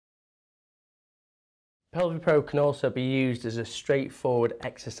Pelvic Pro can also be used as a straightforward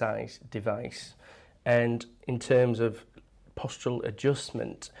exercise device, and in terms of postural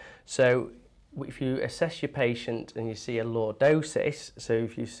adjustment. So if you assess your patient and you see a lordosis, so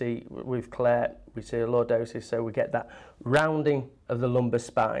if you see with Claire, we see a lordosis, so we get that rounding of the lumbar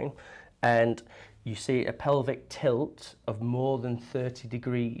spine, and you see a pelvic tilt of more than 30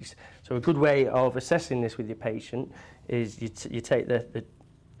 degrees. So a good way of assessing this with your patient is you take the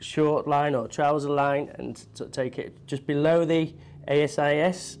short line or trouser line and take it just below the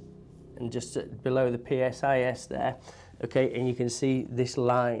ASIS and just below the PSIS there, okay, and you can see this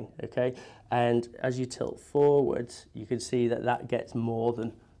line, okay, and as you tilt forwards you can see that that gets more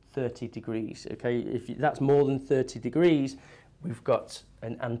than 30 degrees, okay. If that's more than 30 degrees, we've got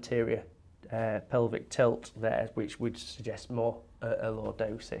an anterior pelvic tilt there, which would suggest more a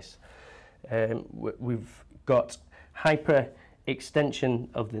lordosis. We've got hyper extension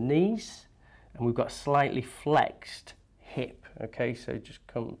of the knees, and we've got slightly flexed hip, okay, so just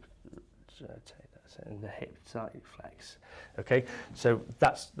come take that and the hip slightly flex, okay, so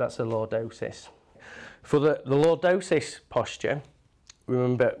that's a lordosis. For the lordosis posture,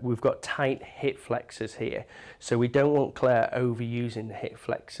 remember we've got tight hip flexors here, so we don't want Claire overusing the hip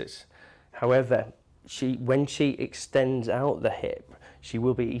flexors. However, when she extends out the hip, she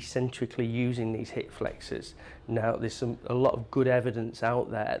will be eccentrically using these hip flexors. Now, there's a lot of good evidence out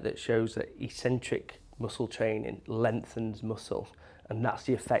there that shows that eccentric muscle training lengthens muscle, and that's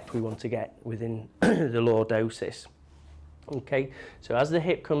the effect we want to get within the lordosis. Okay, so as the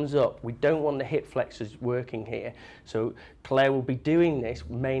hip comes up, we don't want the hip flexors working here. So Claire will be doing this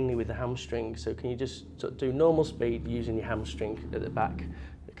mainly with the hamstring. So can you just sort of do normal speed using your hamstring at the back,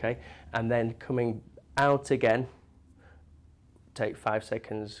 okay? And then coming out again, take 5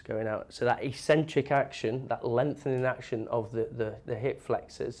 seconds going out. So that eccentric action, that lengthening action of the hip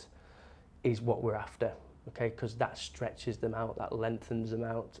flexors is what we're after, okay? Because that stretches them out, that lengthens them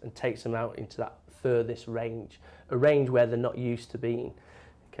out and takes them out into that furthest range, a range where they're not used to being.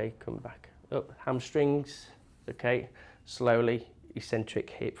 Okay, come back up, hamstrings, okay, slowly, eccentric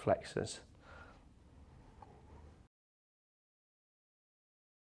hip flexors.